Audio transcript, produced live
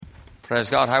Praise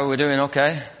God. How are we doing?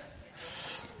 Okay?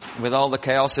 With all the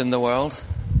chaos in the world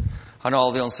and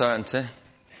all the uncertainty.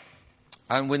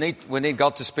 And we need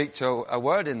God to speak to a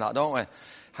word in that, don't we?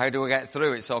 How do we get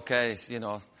through? It's okay,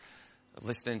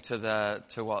 listening to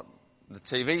what the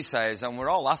TV says, and we're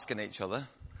all asking each other.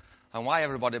 And why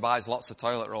everybody buys lots of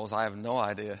toilet rolls, I have no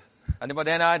idea.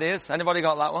 Anybody any ideas? Anybody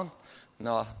got that one?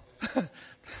 No.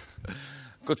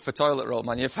 Good for toilet roll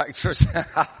manufacturers.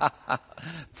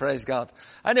 Praise God.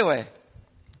 Anyway,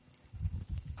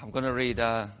 I'm going to read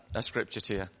a scripture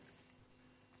to you.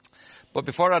 But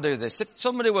before I do this, if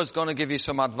somebody was going to give you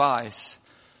some advice,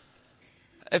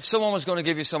 if someone was going to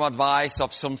give you some advice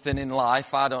of something in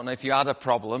life, I don't know, if you had a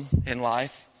problem in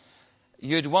life,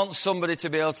 you'd want somebody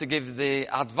to be able to give the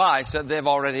advice that they've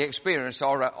already experienced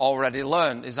or already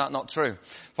learned. Is that not true?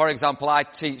 For example, I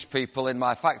teach people in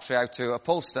my factory how to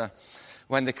upholster.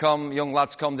 When they come, young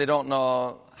lads come, they don't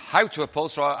know how to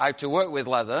upholster or how to work with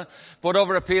leather. But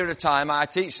over a period of time, I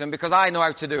teach them because I know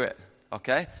how to do it.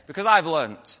 Okay? Because I've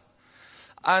learnt.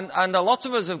 And a lot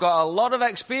of us have got a lot of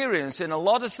experience in a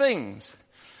lot of things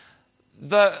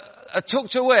that are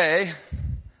tucked away.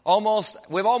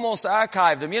 We've almost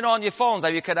archived them. You know, on your phones, how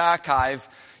you can archive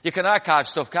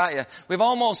stuff, can't you? We've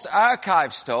almost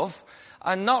archived stuff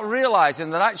and not realizing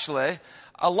that actually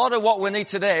a lot of what we need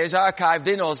today is archived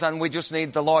in us, and we just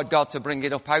need the Lord God to bring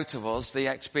it up out of us, the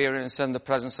experience and the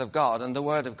presence of God and the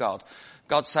Word of God.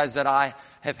 God says that I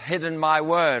have hidden my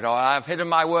Word, or I have hidden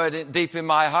my Word deep in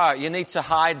my heart. You need to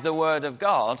hide the Word of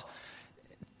God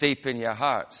deep in your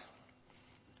heart.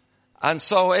 And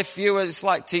so it's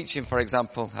like teaching, for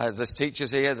example. There's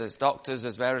teachers here, there's doctors,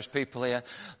 there's various people here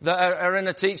that are in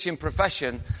a teaching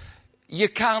profession. You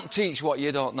can't teach what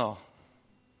you don't know.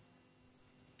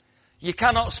 You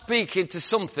cannot speak into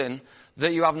something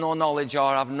that you have no knowledge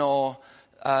or have no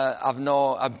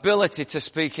ability to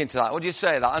speak into that. Would you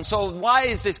say that? And so why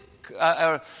is this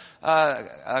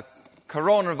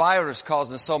coronavirus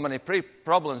causing so many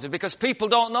problems? It's because people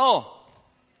don't know.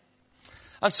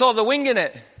 And so they're winging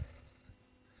it.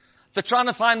 They're trying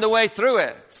to find the way through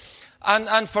it.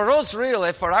 And for us,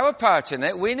 really, for our part in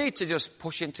it, we need to just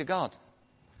push into God.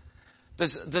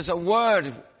 There's a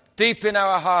word deep in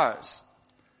our hearts.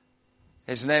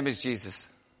 His name is Jesus.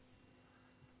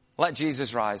 Let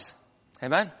Jesus rise.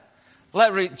 Amen?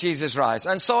 Let Jesus rise.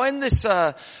 And so in this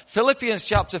Philippians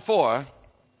chapter 4,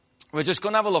 we're just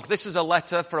going to have a look. This is a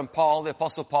letter from Paul, the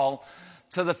Apostle Paul,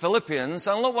 to the Philippians.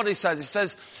 And look what he says. He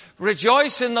says,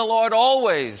 rejoice in the Lord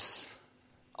always.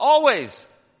 Always.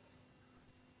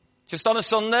 Just on a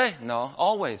Sunday? No,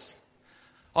 always.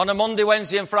 On a Monday,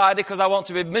 Wednesday and Friday because I want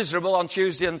to be miserable on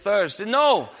Tuesday and Thursday.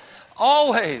 No,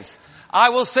 always.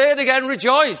 I will say it again,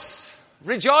 rejoice.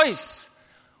 Rejoice.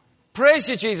 Praise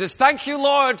you, Jesus. Thank you,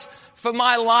 Lord, for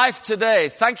my life today.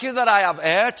 Thank you that I have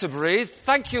air to breathe.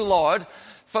 Thank you, Lord,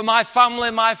 for my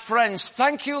family, my friends.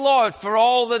 Thank you, Lord, for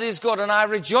all that is good. And I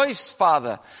rejoice,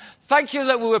 Father. Thank you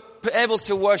that we were able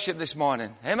to worship this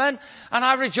morning. Amen. And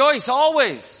I rejoice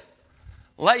always.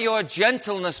 Let your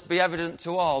gentleness be evident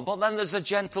to all. But then there's a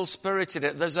gentle spirit in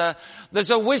it. There's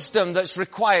a wisdom that's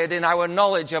required in our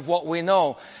knowledge of what we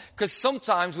know. Because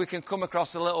sometimes we can come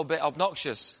across a little bit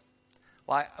obnoxious.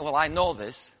 Like, well, I know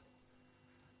this.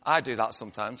 I do that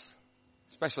sometimes.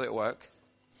 Especially at work.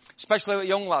 Especially with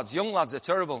young lads. Young lads are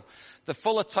terrible. They're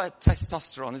full of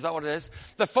testosterone. Is that what it is?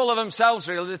 They're full of themselves,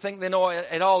 really. They think they know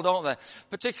it all, don't they?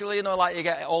 Particularly, like you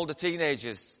get older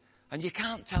teenagers. And you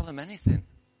can't tell them anything.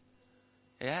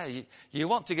 Yeah, you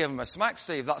want to give them a smack,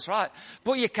 Steve, that's right.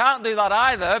 But you can't do that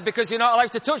either because you're not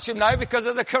allowed to touch them now because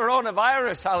of the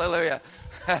coronavirus, hallelujah.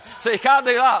 So you can't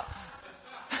do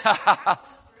that.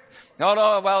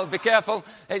 No, well, be careful.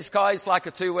 It's like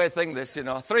a two-way thing, this,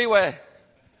 three-way.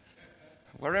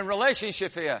 We're in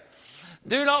relationship here.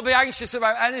 Do not be anxious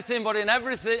about anything, but in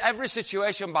every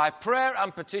situation, by prayer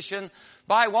and petition.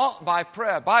 By what? By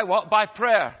prayer. By what? By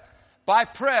prayer. By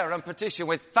prayer and petition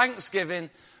with thanksgiving.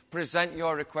 Present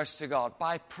your request to God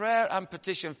by prayer and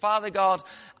petition. Father God,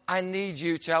 I need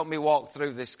you to help me walk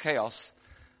through this chaos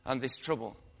and this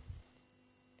trouble.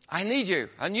 I need you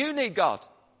and you need God.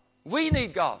 We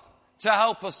need God to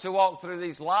help us to walk through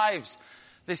these lives,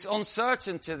 this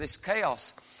uncertainty, this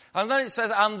chaos. And then it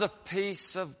says, and the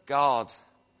peace of God,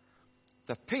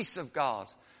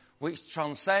 which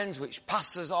transcends, which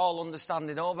passes all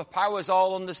understanding, overpowers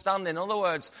all understanding. In other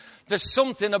words, there's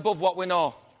something above what we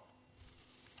know.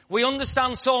 We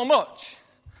understand so much,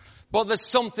 but there's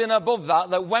something above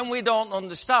that when we don't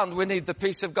understand, we need the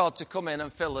peace of God to come in and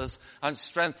fill us and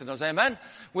strengthen us. Amen?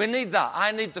 We need that.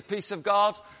 I need the peace of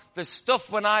God. There's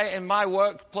stuff in my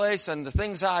workplace and the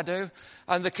things that I do,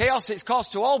 and the chaos it's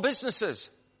caused to all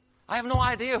businesses. I have no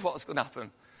idea what's going to happen.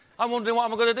 I'm wondering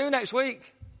what I'm going to do next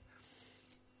week.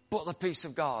 But the peace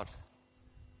of God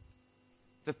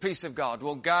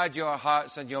will guard your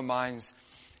hearts and your minds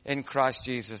in Christ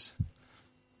Jesus.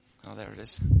 Oh, there it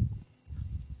is.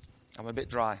 I'm a bit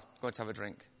dry. I'm going to have a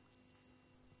drink.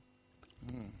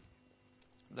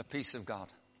 The peace of God.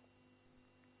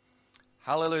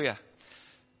 Hallelujah.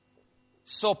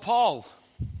 So Paul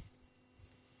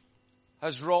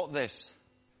has wrote this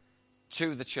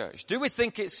to the church. Do we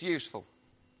think it's useful?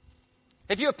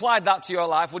 If you applied that to your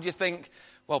life, would you think,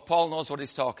 well, Paul knows what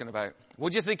he's talking about?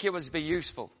 Would you think it would be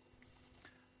useful?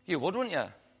 You would, wouldn't you?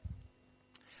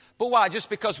 But why? Just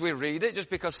because we read it? Just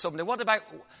because somebody... What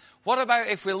about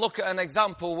if we look at an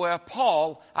example where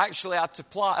Paul actually had to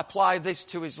apply this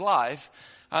to his life,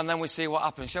 and then we see what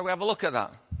happens? Shall we have a look at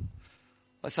that?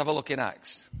 Let's have a look in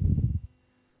Acts.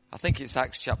 I think it's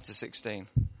Acts chapter 16.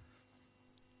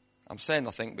 I'm saying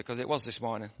I think because it was this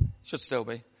morning. Should still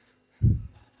be.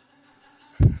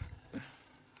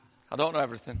 I don't know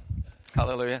everything.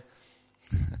 Hallelujah.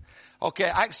 Okay,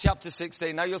 Acts chapter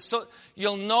 16. Now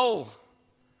you'll know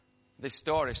this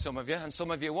story, some of you, and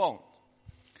some of you won't.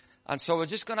 And so we're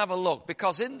just going to have a look,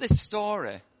 because in this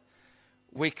story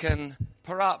we can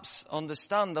perhaps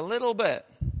understand a little bit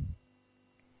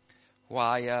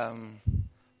why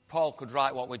Paul could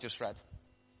write what we just read,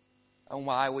 and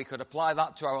why we could apply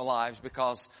that to our lives,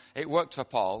 because it worked for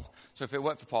Paul. So if it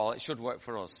worked for Paul, it should work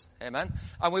for us. Amen?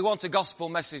 And we want a gospel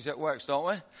message that works, don't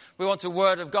we? We want a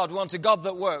word of God. We want a God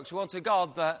that works. We want a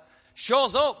God that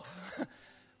shows up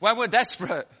when we're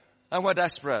desperate. And we're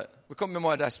desperate. We couldn't be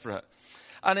more desperate.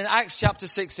 And in Acts chapter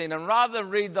 16, and rather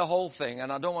read the whole thing, and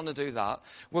I don't want to do that,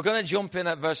 we're going to jump in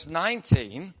at verse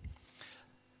 19.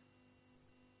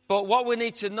 But what we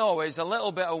need to know is a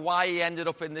little bit of why he ended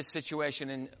up in this situation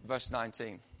in verse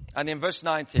 19. And in verse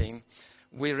 19,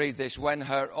 we read this: when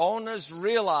her owners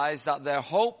realized that their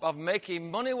hope of making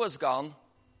money was gone,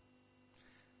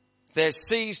 they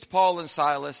seized Paul and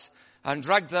Silas and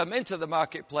dragged them into the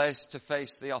marketplace to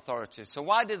face the authorities. So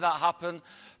why did that happen?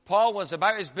 Paul was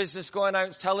about his business, going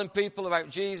out telling people about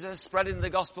Jesus, spreading the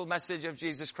gospel message of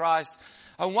Jesus Christ.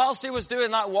 And whilst he was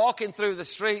doing that, walking through the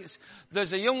streets,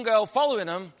 there's a young girl following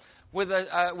him with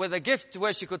a gift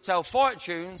where she could tell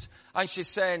fortunes. And she's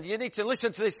saying, you need to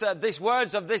listen to these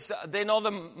words of this. They know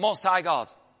the Most High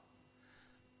God.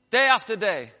 Day after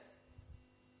day.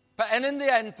 And in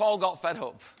the end, Paul got fed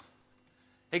up.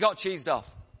 He got cheesed off.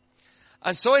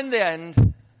 And so in the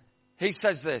end, he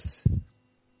says this: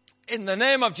 in the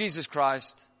name of Jesus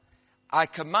Christ, I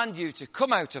command you to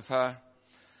come out of her.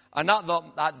 And at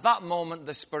that moment,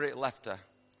 the spirit left her.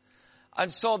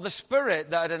 And so the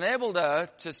spirit that had enabled her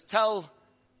to tell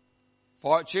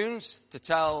fortunes, to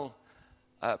tell,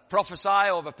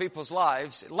 prophesy over people's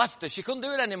lives, it left her. She couldn't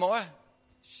do it anymore.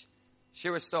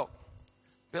 She was stuck.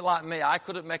 A bit like me. I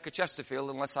couldn't make a Chesterfield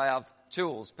unless I have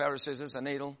tools, pair of scissors, a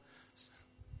needle,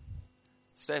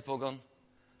 staple gun.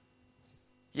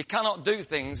 You cannot do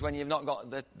things when you've not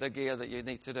got the gear that you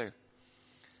need to do.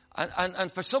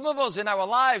 And for some of us in our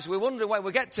lives, we wonder when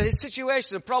we get to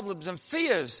situations and problems and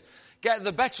fears get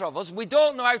the better of us. We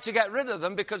don't know how to get rid of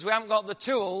them because we haven't got the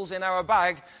tools in our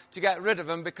bag to get rid of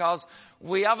them, because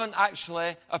we haven't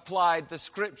actually applied the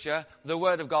scripture, the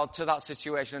word of God, to that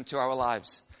situation and to our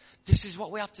lives. This is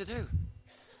what we have to do.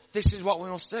 This is what we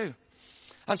must do.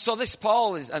 And so this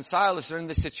Paul and Silas are in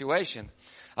this situation.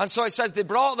 And so it says they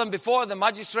brought them before the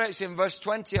magistrates in verse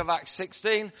 20 of Acts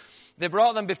 16. They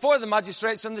brought them before the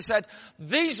magistrates and they said,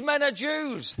 these men are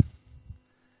Jews.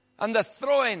 And they're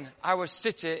throwing our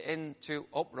city into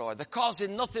uproar. They're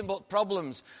causing nothing but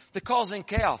problems. They're causing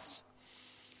chaos.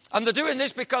 And they're doing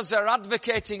this because they're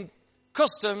advocating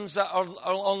customs that are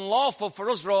unlawful for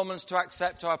us Romans to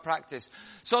accept or practice.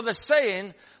 So they're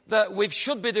saying that we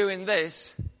should be doing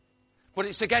this, but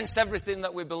it's against everything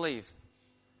that we believe.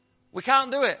 We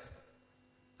can't do it.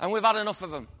 And we've had enough of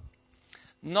them.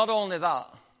 Not only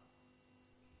that,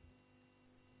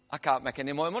 I can't make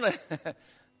any more money.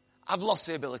 I've lost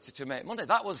the ability to make money.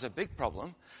 That was a big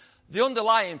problem. The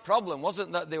underlying problem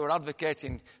wasn't that they were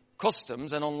advocating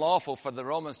customs and unlawful for the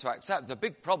Romans to accept. The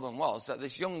big problem was that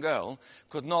this young girl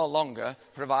could no longer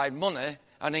provide money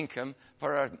and income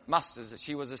for her masters, that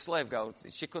she was a slave girl.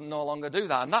 She could no longer do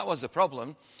that. And that was the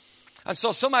problem. And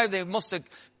so somehow they must have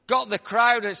got the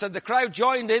crowd. It said the crowd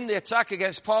joined in the attack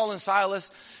against Paul and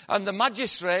Silas. And the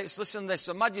magistrates, listen to this,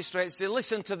 the magistrates, they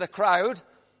listened to the crowd.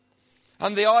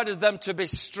 And they ordered them to be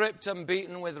stripped and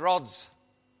beaten with rods.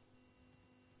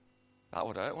 That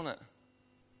would hurt, wouldn't it?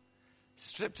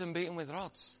 Stripped and beaten with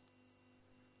rods.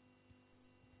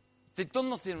 They'd done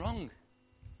nothing wrong.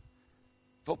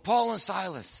 But Paul and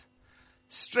Silas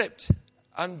stripped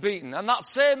and beaten. And that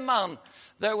same man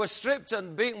that was stripped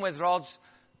and beaten with rods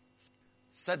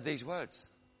said these words.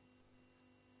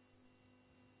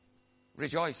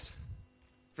 Rejoice.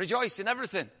 Rejoice in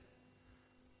everything.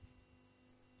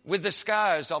 With the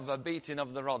scars of a beating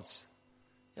of the rods.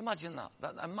 Imagine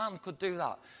that a man could do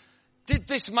that. Did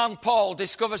this man Paul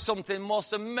discover something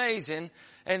most amazing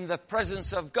in the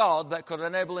presence of God that could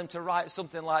enable him to write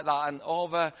something like that and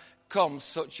overcome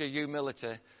such a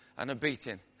humility and a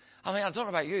beating? I mean, I don't know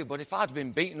about you, but if I'd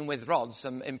been beaten with rods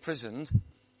and imprisoned,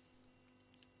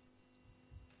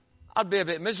 I'd be a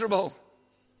bit miserable.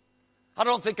 I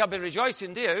don't think I'd be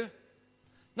rejoicing, do you?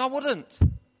 No,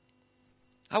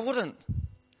 I wouldn't.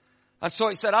 And so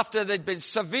it said after they'd been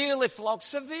severely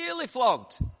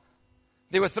flogged,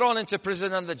 they were thrown into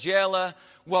prison and the jailer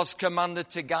was commanded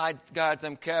to guard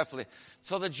them carefully.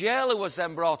 So the jailer was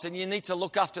then brought in. You need to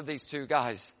look after these two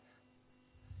guys.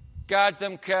 Guard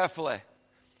them carefully.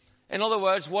 In other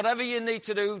words, whatever you need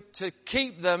to do to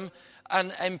keep them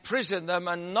and imprison them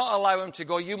and not allow them to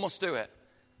go, you must do it.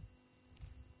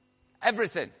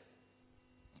 Everything.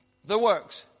 The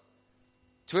works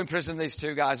to imprison these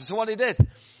two guys. And so what he did,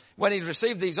 when he'd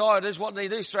received these orders, what did he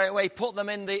do straight away? He put them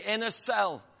in the inner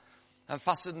cell and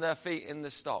fastened their feet in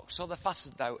the stocks. So they're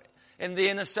fastened out in the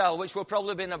inner cell, which will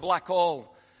probably be in a black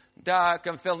hole, dark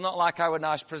and filled, not like our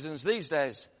nice prisons these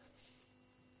days.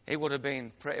 It would have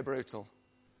been pretty brutal.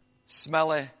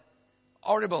 Smelly,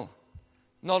 horrible.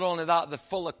 Not only that, they're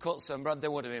full of cuts and blood. They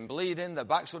would have been bleeding. Their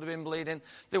backs would have been bleeding.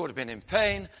 They would have been in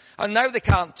pain. And now they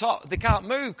can't talk. They can't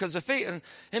move because their feet. And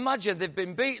imagine they've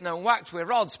been beaten and whacked with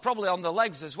rods, probably on the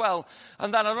legs as well.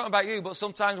 And then I don't know about you, but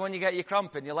sometimes when you get your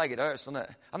cramp in your leg, it hurts, doesn't it?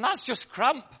 And that's just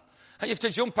cramp. And you have to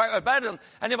jump out of bed. And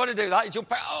anybody do that? You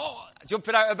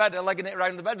jumping out of bed and legging it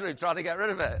around the bedroom trying to get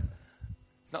rid of it.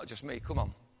 It's not just me. Come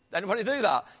on. Anybody do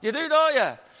that? You do, don't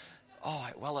you? Oh,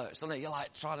 it well hurts, doesn't it? You're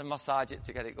like trying to massage it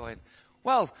to get it going.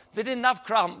 Well, they didn't have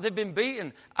cramp. They've been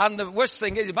beaten. And the worst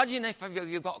thing is, imagine if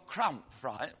you've got cramp,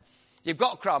 right? You've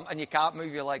got cramp and you can't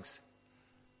move your legs.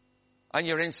 And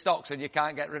you're in stocks and you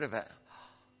can't get rid of it.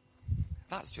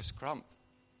 That's just cramp.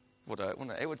 Would hurt,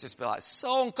 wouldn't it? It would just be like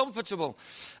so uncomfortable.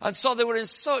 And so they were in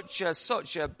such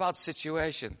a bad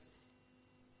situation.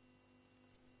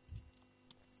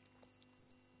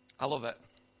 I love it.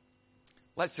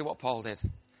 Let's see what Paul did.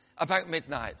 About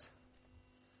midnight.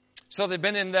 So they've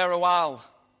been in there a while.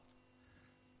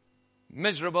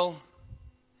 Miserable,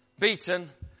 beaten,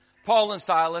 Paul and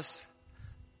Silas,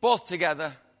 both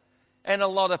together, in a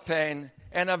lot of pain,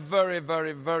 in a very,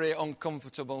 very, very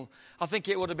uncomfortable. I think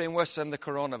it would have been worse than the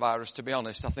coronavirus, to be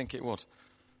honest. I think it would.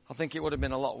 I think it would have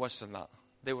been a lot worse than that.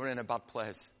 They were in a bad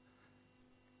place.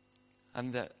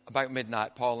 And about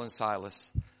midnight, Paul and Silas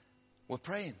were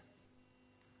praying.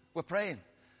 We're praying.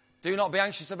 Do not be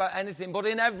anxious about anything, but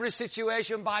in every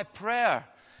situation by prayer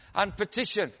and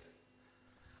petition.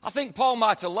 I think Paul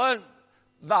might have learned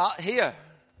that here.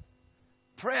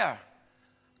 Prayer.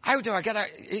 How do I get out?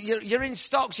 You're in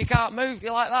stocks, you can't move.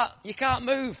 You're like that. You can't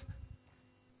move.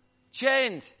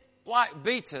 Chained, like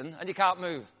beaten, and you can't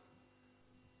move.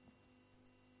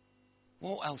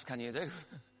 What else can you do?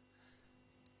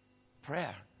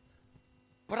 Prayer.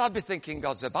 But I'd be thinking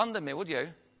God's abandoned me, would you?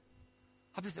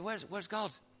 I'd be thinking, where's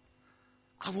God?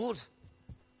 I would.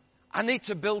 I need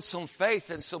to build some faith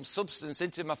and some substance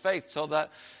into my faith so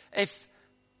that if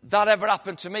that ever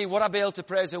happened to me, would I be able to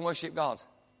praise and worship God?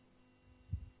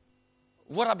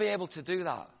 Would I be able to do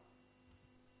that?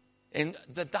 In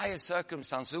the dire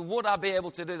circumstances, would I be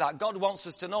able to do that? God wants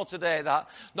us to know today that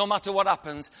no matter what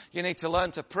happens, you need to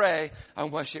learn to pray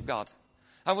and worship God.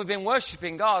 And we've been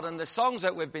worshiping God, and the songs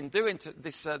that we've been doing to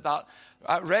this,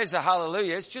 Raise a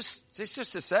Hallelujah, it's just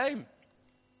the same.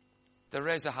 The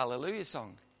Raise a Hallelujah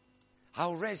song.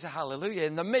 I'll raise a hallelujah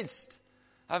in the midst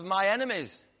of my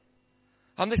enemies.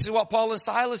 And this is what Paul and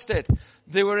Silas did.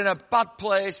 They were in a bad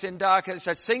place in dark, and it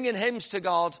said singing hymns to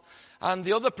God, and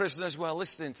the other prisoners were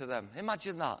listening to them.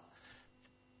 Imagine that.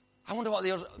 I wonder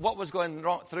what was going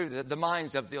wrong through the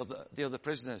minds of the other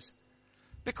prisoners.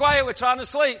 Be quiet, we're trying to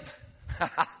sleep.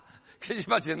 Can you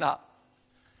imagine that?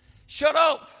 Shut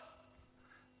up.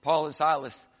 Paul and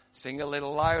Silas, sing a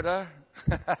little louder.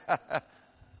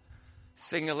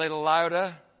 Sing a little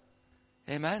louder.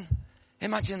 Amen.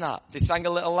 Imagine that. They sang a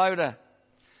little louder.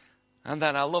 And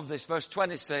then I love this, verse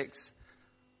 26.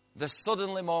 The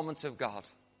suddenly moment of God.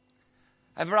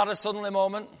 Ever had a suddenly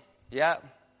moment? Yeah.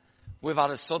 We've had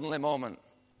a suddenly moment.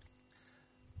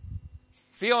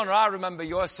 Fiona, I remember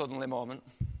your suddenly moment.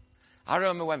 I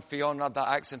remember when Fiona had that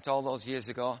accident all those years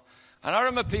ago. And I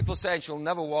remember people saying she'll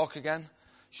never walk again.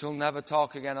 She'll never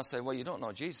talk again. I said, well, you don't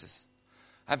know Jesus.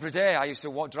 Every day I used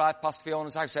to drive past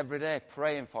Fiona's house every day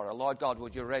praying for her. Lord God,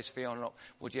 would you raise Fiona up?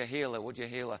 Would you heal her? Would you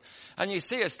heal her? And you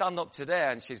see her stand up today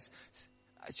and it's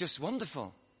just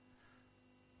wonderful.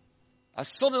 A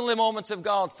suddenly moment of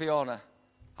God, Fiona.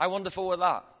 How wonderful was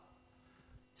that?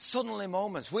 Suddenly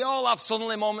moments. We all have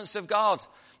suddenly moments of God.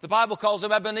 The Bible calls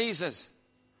them Ebenezer's.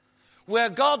 Where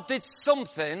God did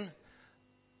something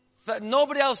that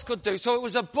nobody else could do. So it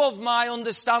was above my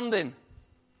understanding.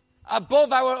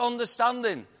 Above our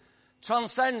understanding.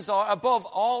 Transcends or above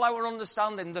all our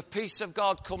understanding. The peace of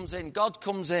God comes in. God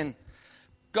comes in.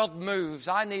 God moves.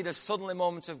 I need a suddenly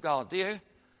moment of God. Do you?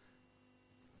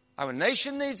 Our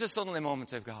nation needs a suddenly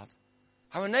moment of God.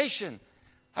 Our nation.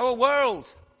 Our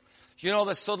world. You know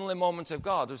the suddenly moment of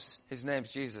God. His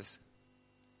name's Jesus.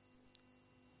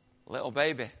 Little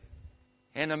baby.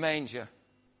 In a manger.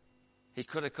 He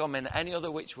could have come in any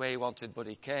other which way he wanted, but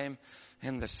he came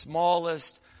in the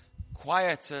smallest,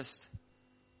 quietest,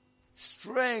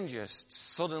 strangest,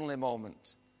 suddenly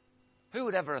moment. Who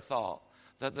would ever have thought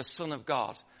that the Son of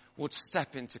God would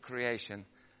step into creation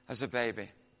as a baby?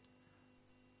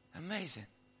 Amazing.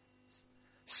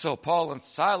 So Paul and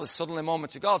Silas, suddenly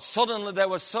moment of God. Suddenly there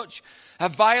was such a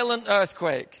violent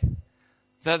earthquake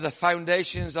that the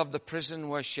foundations of the prison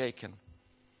were shaken.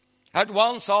 At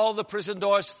once, all the prison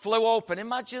doors flew open.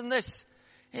 Imagine this.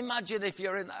 Imagine if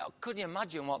you're in... Could you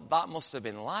imagine what that must have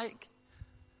been like?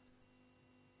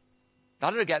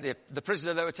 That would get the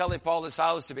prisoner that were telling Paul and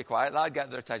Silas to be quiet. That would get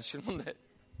their attention, wouldn't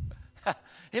it?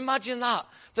 Imagine that.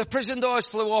 The prison doors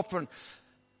flew open.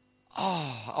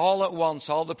 Oh, all at once,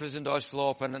 all the prison doors flew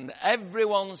open and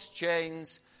everyone's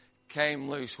chains came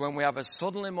loose. When we have a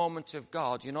suddenly moment of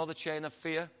God, you know the chain of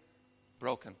fear?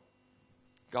 Broken.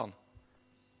 Gone.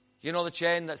 You know the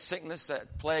chain that sickness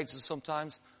that plagues us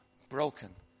sometimes? Broken.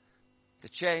 The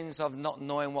chains of not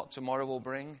knowing what tomorrow will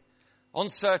bring.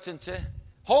 Uncertainty.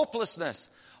 Hopelessness.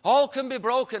 All can be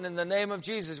broken in the name of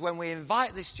Jesus when we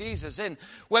invite this Jesus in.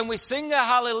 When we sing a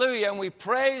hallelujah and we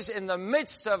praise in the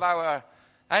midst of our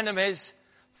enemies,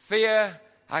 fear,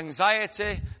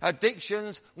 anxiety,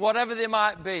 addictions, whatever they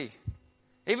might be.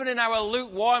 Even in our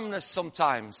lukewarmness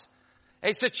sometimes.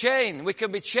 It's a chain. We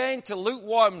can be chained to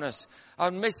lukewarmness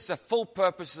and miss the full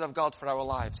purposes of God for our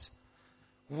lives.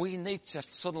 We need a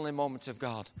suddenly moment of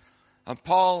God. And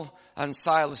Paul and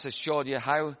Silas has showed you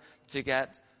how to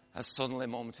get a suddenly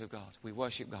moment of God. We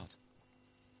worship God.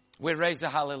 We raise a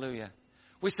hallelujah.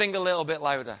 We sing a little bit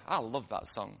louder. I love that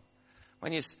song.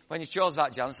 When you chose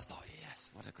that, Janice, I thought, yes,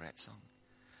 what a great song.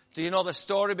 Do you know the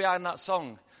story behind that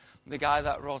song? The guy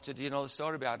that wrote it, do you know the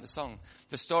story behind the song?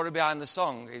 The story behind the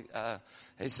song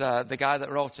is the guy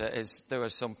that wrote it is there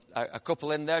was a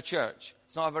couple in their church.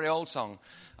 It's not a very old song.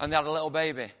 And they had a little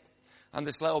baby. And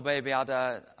this little baby had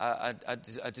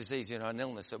a disease, an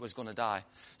illness that was going to die.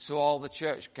 So all the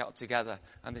church got together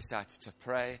and they started to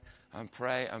pray and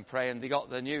pray and pray. And they got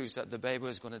the news that the baby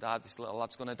was going to die. This little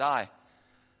lad's going to die.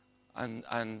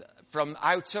 And from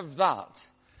out of that,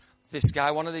 this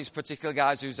guy, one of these particular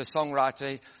guys who's a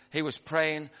songwriter, he was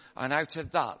praying, and out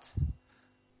of that,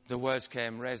 the words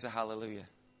came, raise a hallelujah.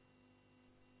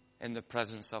 In the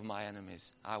presence of my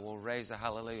enemies, I will raise a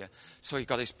hallelujah. So he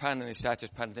got his pen and he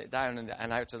started penning it down,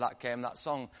 and out of that came that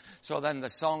song. So then the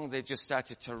song, they just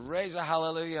started to raise a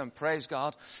hallelujah and praise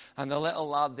God. And the little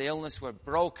lad, the illness were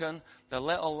broken. The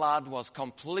little lad was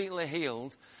completely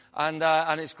healed. And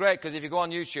it's great because if you go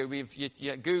on YouTube,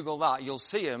 you Google that, you'll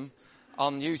see him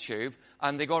on YouTube,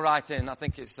 and they go right in. I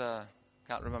think it's,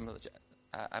 can't remember,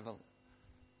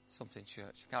 something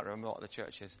church. Can't remember what the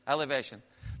church is. Elevation.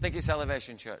 I think it's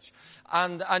Elevation Church.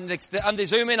 And they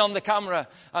zoom in on the camera,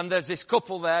 and there's this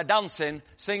couple there dancing,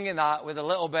 singing that with a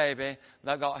little baby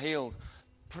that got healed.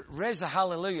 Raise a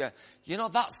hallelujah. You know,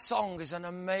 that song is an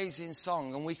amazing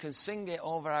song, and we can sing it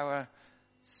over our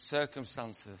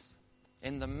circumstances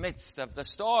in the midst of the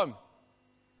storm.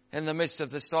 In the midst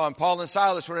of the storm. Paul and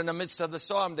Silas were in the midst of the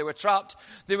storm. They were trapped.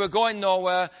 They were going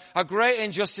nowhere. A great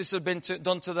injustice had been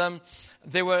done to them.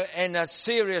 They were in a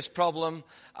serious problem.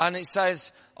 And it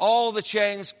says, all the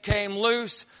chains came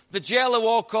loose. The jailer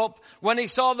woke up. When he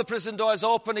saw the prison doors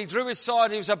open, he drew his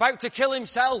sword. He was about to kill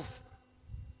himself.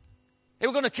 He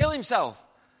was going to kill himself.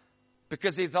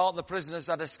 Because he thought the prisoners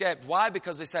had escaped. Why?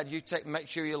 Because they said, make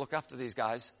sure you look after these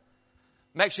guys.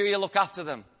 Make sure you look after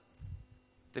them.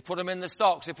 They put them in the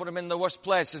stocks. They put them in the worst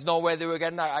place. There's no way they were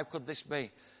getting out. How could this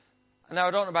be? And now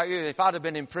I don't know about you. If I'd have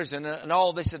been in prison and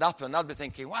all this had happened, I'd be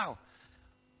thinking, wow,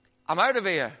 I'm out of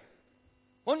here.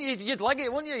 Wouldn't you? You'd leg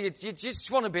it, wouldn't you? You'd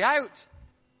just want to be out.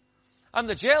 And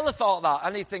the jailer thought that.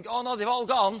 And he'd think, oh no, they've all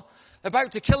gone.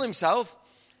 About to kill himself.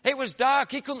 It was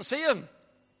dark. He couldn't see them.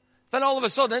 Then all of a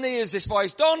sudden he hears this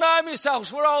voice, don't harm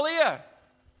yourselves, we're all here.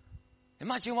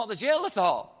 Imagine what the jailer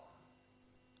thought.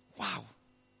 Wow,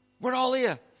 we're all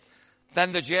here.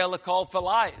 Then the jailer called for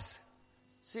lights.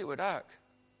 See, it was dark.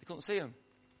 They couldn't see him.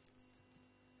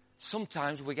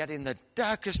 Sometimes we get in the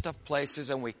darkest of places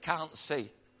and we can't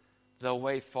see the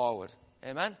way forward.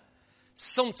 Amen?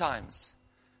 Sometimes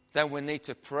then we need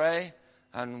to pray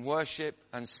and worship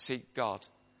and seek God.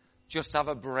 Just have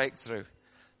a breakthrough.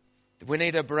 We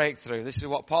need a breakthrough. This is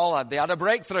what Paul had. They had a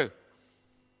breakthrough.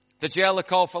 The jailer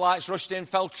called for lights, rushed in,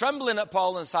 fell trembling at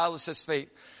Paul and Silas's feet.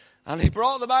 And he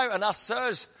brought them out and asked,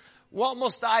 sirs, what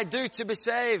must I do to be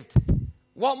saved?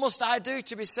 What must I do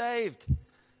to be saved?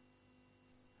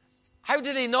 How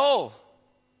did he know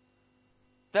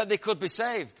that they could be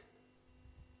saved?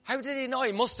 How did he know?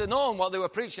 He must have known what they were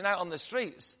preaching out on the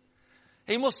streets.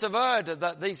 He must have heard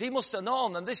that he must have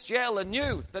known, and this jailer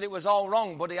knew that it was all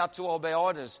wrong, but he had to obey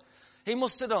orders. He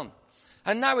must have done.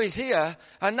 And now he's here,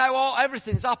 and now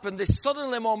everything's happened, this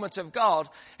suddenly moment of God.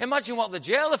 Imagine what the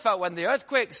jailer felt when the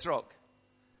earthquake struck.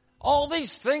 All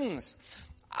these things.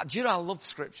 Do you know, I love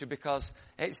Scripture because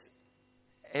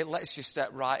it lets you step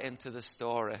right into the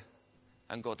story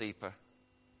and go deeper.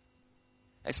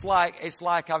 It's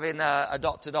like having a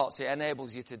dot to dots. It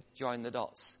enables you to join the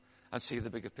dots and see the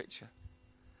bigger picture.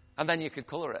 And then you can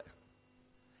colour it.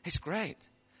 It's great.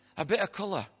 A bit of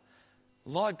colour.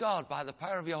 Lord God, by the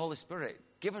power of your Holy Spirit,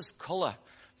 give us colour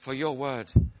for your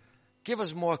word. Give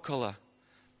us more colour.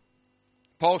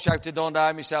 Paul shouted, don't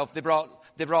harm yourself. They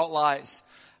brought lights.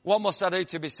 What must I do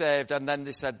to be saved? And then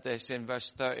they said this in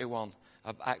verse 31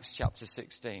 of Acts chapter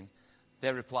 16.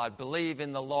 They replied, believe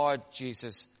in the Lord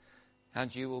Jesus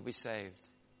and you will be saved.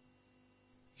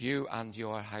 You and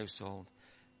your household.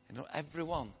 You know,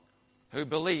 everyone who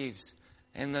believes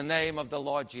in the name of the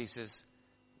Lord Jesus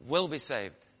will be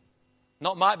saved.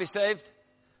 Not might be saved,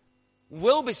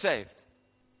 will be saved.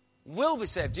 Will be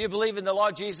saved. Do you believe in the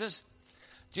Lord Jesus?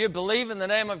 Do you believe in the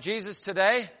name of Jesus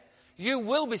today? You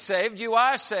will be saved. You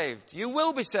are saved. You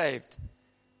will be saved.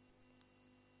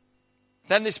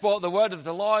 Then they spoke the word of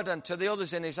the Lord and to the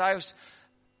others in his house.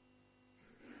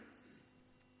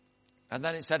 And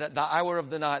then it said, at that hour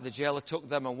of the night, the jailer took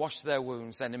them and washed their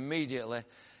wounds. And immediately,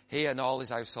 he and all his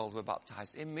household were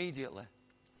baptized. Immediately.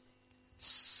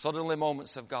 Suddenly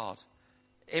moments of God.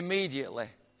 Immediately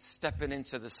stepping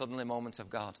into the suddenly moment of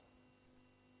God.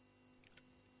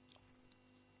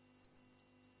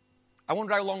 I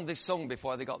wonder how long they sung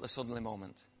before they got the suddenly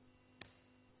moment.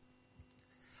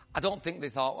 I don't think they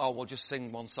thought, oh, we'll just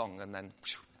sing one song and then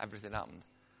everything happened.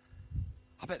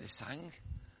 I bet they sang.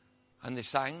 And they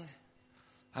sang.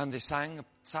 And they sang.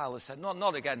 Silas said, no,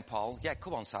 not again, Paul. Yeah,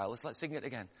 come on, Silas, let's sing it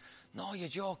again. No, you're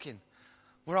joking.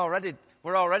 We're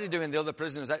already doing the other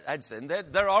prisoners' heads in.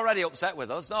 They're already upset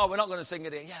with us. No, we're not going to sing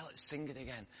it again. Yeah, let's sing it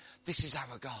again. This is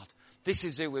our God. This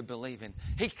is who we believe in.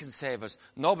 He can save us.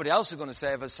 Nobody else is going to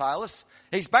save us, Silas.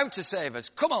 He's bound to save us.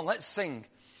 Come on, let's sing.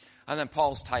 And then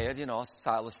Paul's tired, you know.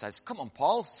 Silas says, come on,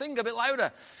 Paul, sing a bit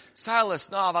louder. Silas,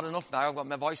 no, I've had enough now. I've got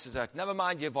my voice is hurt. Never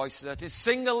mind your voice is hurt. Just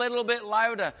sing a little bit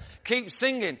louder. Keep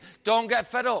singing. Don't get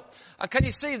fed up. And can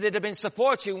you see they'd have been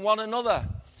supporting one another?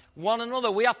 One another.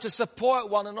 We have to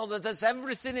support one another. There's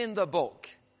everything in the book.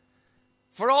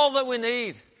 For all that we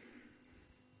need.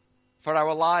 For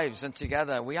our lives and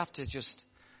together. We have to just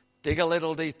dig a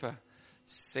little deeper.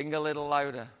 Sing a little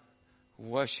louder.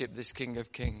 Worship this King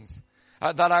of Kings.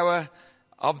 At that hour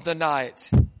of the night,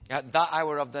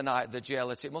 the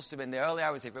jailer, it must have been the early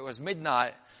hours, if it was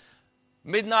midnight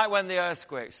when the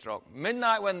earthquake struck,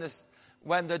 midnight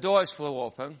when the doors flew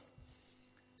open.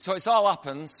 So it's all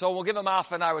happened, so we'll give them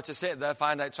half an hour to sit there,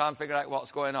 try and figure out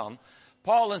what's going on.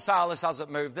 Paul and Silas hasn't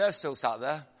moved, they're still sat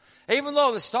there. Even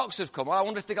though the stocks have come, I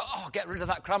wonder if they go, get rid of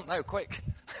that cramp now, quick.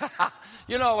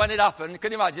 You know, when it happened,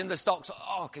 can you imagine the stocks,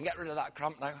 can get rid of that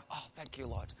cramp now. Thank you,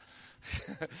 Lord.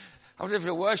 I wonder if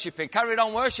you're worshipping. Carried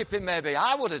on worshipping, maybe.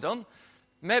 I would have done.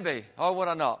 Maybe. Or would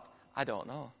I not? I don't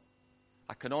know.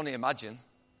 I can only imagine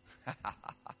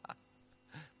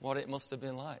what it must have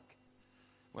been like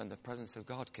when the presence of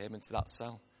God came into that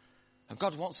cell. And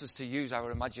God wants us to use our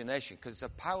imagination because the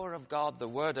power of God, the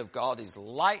word of God is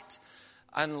light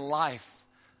and life.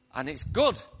 And it's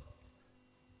good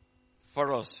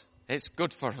for us. It's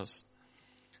good for us.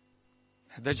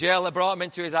 The jailer brought them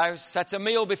into his house, set a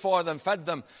meal before them, fed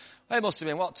them. It must have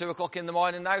been, 2 o'clock in the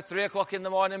morning now? 3 o'clock in the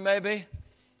morning maybe?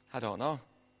 I don't know.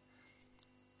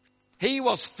 He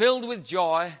was filled with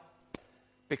joy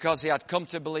because he had come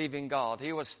to believe in God.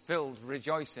 He was filled,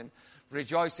 rejoicing.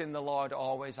 Rejoice in the Lord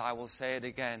always, I will say it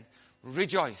again.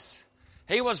 Rejoice.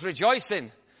 He was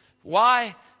rejoicing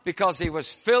Why? Because he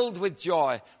was filled with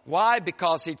joy. Why?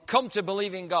 Because he'd come to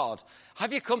believe in God.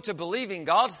 Have you come to believe in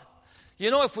God?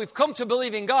 You know, if we've come to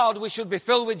believe in God, we should be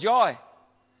filled with joy.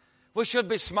 We should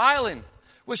be smiling.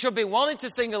 We should be wanting to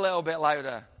sing a little bit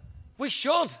louder. We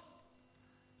should.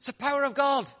 It's the power of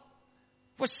God.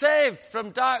 We're saved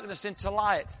from darkness into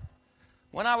light.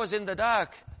 When I was in the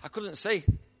dark, I couldn't see.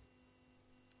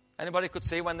 Anybody could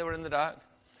see when they were in the dark?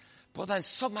 But then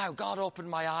somehow God opened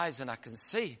my eyes and I can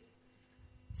see.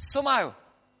 Somehow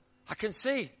I can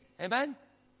see. Amen?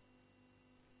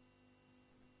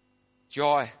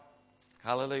 Joy.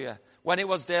 Hallelujah. When it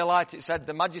was daylight, it said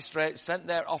the magistrates sent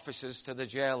their officers to the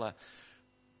jailer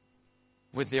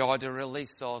with the order to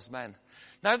release those men.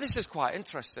 Now this is quite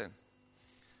interesting,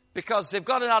 because they've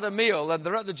gone and had a meal and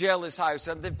they're at the jailer's house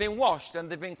and they've been washed and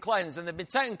they've been cleansed and they've been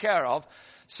taken care of.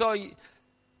 So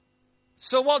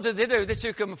what did they do? They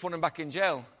took them and put them back in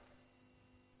jail.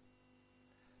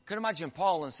 Can you imagine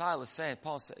Paul and Silas saying,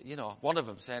 one of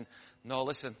them saying, no,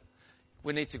 listen,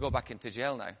 we need to go back into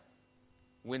jail now.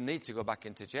 We need to go back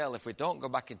into jail. If we don't go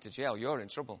back into jail, you're in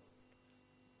trouble.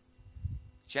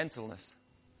 Gentleness.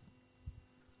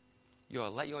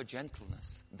 Let your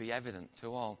gentleness be evident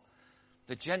to all.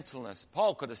 The gentleness.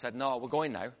 Paul could have said, no, we're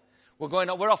going now.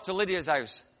 We're off to Lydia's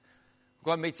house.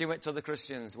 Go and meet him with other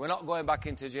Christians. We're not going back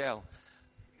into jail.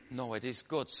 No, it is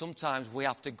good. Sometimes we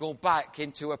have to go back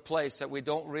into a place that we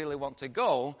don't really want to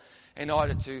go in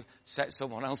order to set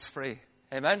someone else free.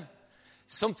 Amen?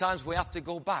 Sometimes we have to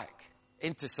go back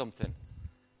into something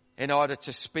in order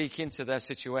to speak into their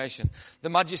situation. The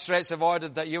magistrates have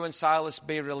ordered that you and Silas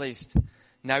be released.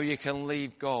 Now you can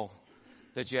leave go.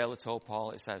 The jailer told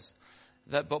Paul, it says.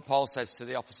 But Paul says to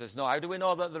the officers, no, how do we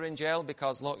know that they're in jail?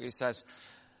 Because look, he says,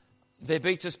 they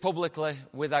beat us publicly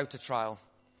without a trial.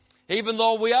 Even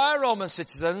though we are Roman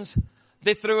citizens,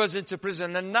 they threw us into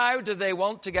prison. And now do they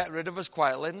want to get rid of us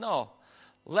quietly? No.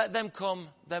 Let them come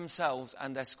themselves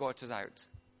and escort us out.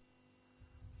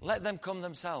 Let them come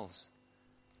themselves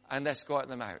and escort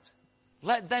them out.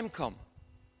 Let them come.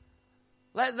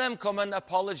 Let them come and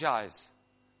apologize.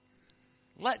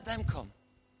 Let them come.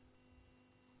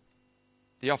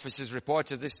 The officers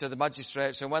reported this to the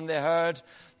magistrates, and when they heard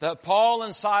that Paul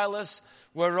and Silas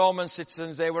were Roman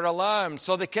citizens, they were alarmed.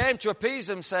 So they came to appease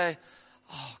them, say,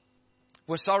 oh,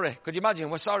 we're sorry. Could you imagine?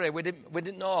 We're sorry. We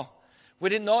didn't know. We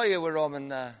didn't know you were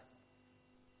Roman.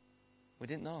 We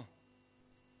didn't know.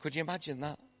 Could you imagine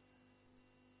that?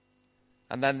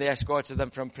 And then they escorted them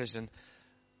from prison,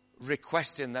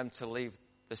 requesting them to leave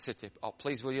the city. Oh,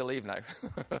 please, will you leave now?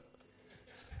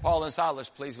 Paul and Silas,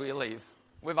 please, will you leave?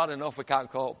 We've had enough. We can't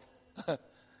cope.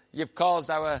 You've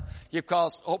caused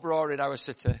uproar in our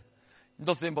city.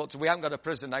 Nothing but we haven't got a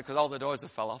prison now because all the doors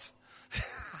have fell off.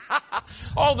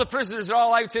 All the prisoners are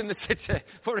all out in the city.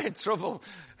 We're in trouble.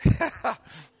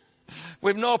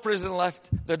 We've no prison left.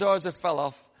 The doors have fell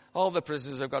off. All the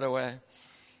prisoners have got away.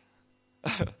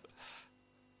 You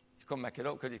couldn't make it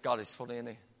up because God is funny, isn't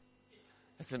he?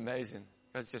 It's amazing.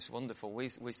 It's just wonderful.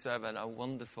 We serve a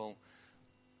wonderful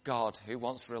God who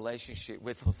wants relationship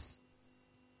with us.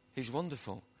 He's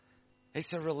wonderful.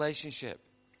 It's a relationship.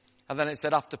 And then it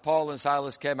said after Paul and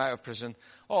Silas came out of prison,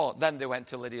 then they went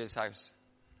to Lydia's house.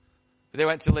 They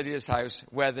went to Lydia's house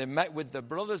where they met with the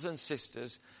brothers and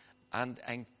sisters and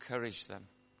encouraged them.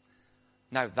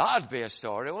 Now that'd be a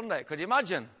story, wouldn't it? Could you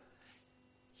imagine?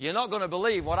 You're not going to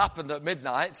believe what happened at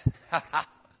midnight.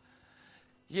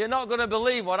 You're not going to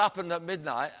believe what happened at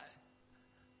midnight.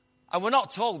 And we're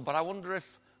not told, but I wonder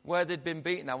if where they'd been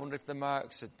beaten, I wonder if the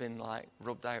marks had been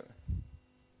rubbed out.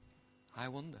 I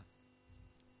wonder.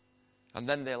 And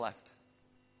then they left.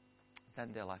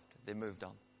 They moved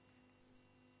on.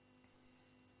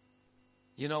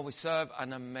 You know, we serve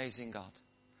an amazing God.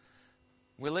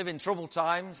 We live in troubled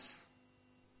times,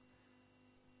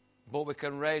 but we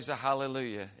can raise a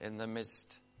hallelujah in the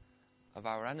midst of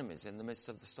our enemies, in the midst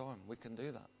of the storm. We can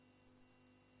do that.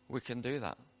 We can do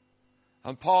that.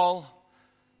 And Paul,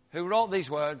 who wrote these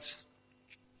words,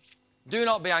 do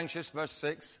not be anxious, verse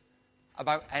 6,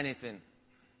 about anything.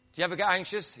 Do you ever get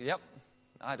anxious? Yep,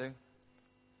 I do.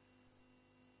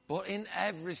 But in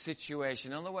every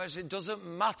situation, in other words, it doesn't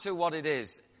matter what it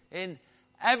is. In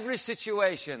every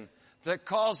situation that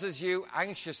causes you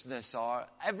anxiousness, or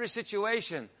every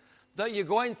situation that you're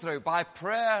going through, by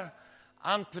prayer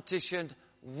and petition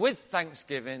with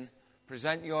thanksgiving,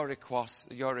 present your request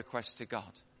to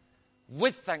God.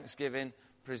 With thanksgiving,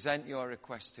 present your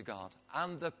request to God.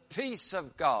 And the peace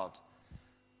of God,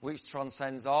 which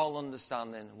transcends all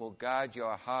understanding, will guard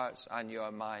your hearts and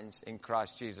your minds in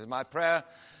Christ Jesus. My prayer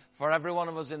for every one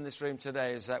of us in this room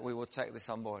today is that we will take this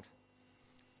on board.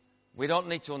 We don't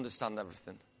need to understand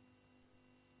everything.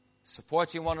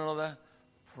 supporting one another,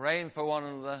 praying for one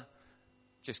another.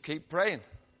 Just keep praying.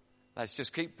 Let's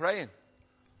just keep praying.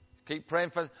 Keep praying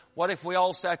for... What if we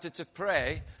all started to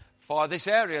pray for this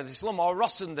area, this slum, or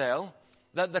Rossendale,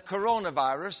 that the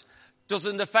coronavirus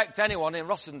doesn't affect anyone in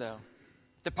Rossendale?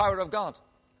 The power of God.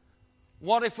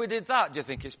 What if we did that? Do you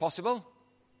think it's possible?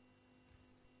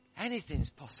 Anything's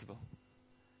possible.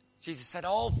 Jesus said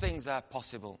all things are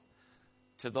possible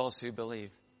to those who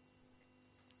believe.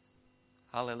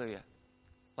 Hallelujah.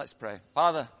 Let's pray.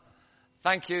 Father,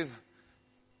 thank you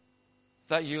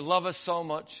that you love us so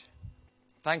much.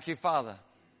 Thank you, Father,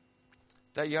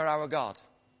 that you're our God.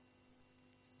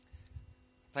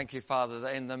 Thank you, Father,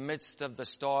 that in the midst of the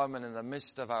storm and in the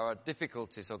midst of our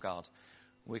difficulties, oh God,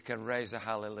 we can raise a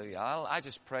hallelujah. I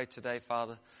just pray today,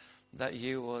 Father, that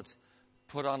you would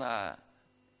put on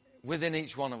within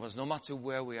each one of us, no matter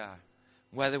where we are,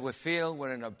 whether we feel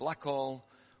we're in a black hole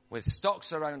with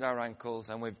stocks around our ankles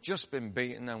and we've just been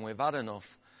beaten and we've had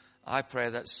enough, I pray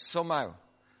that somehow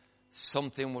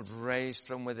something would raise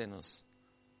from within us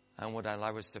and would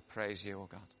allow us to praise you, oh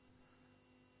God,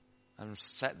 and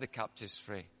set the captives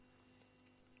free.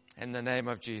 In the name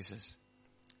of Jesus.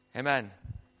 Amen.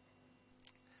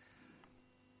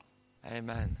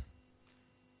 Amen.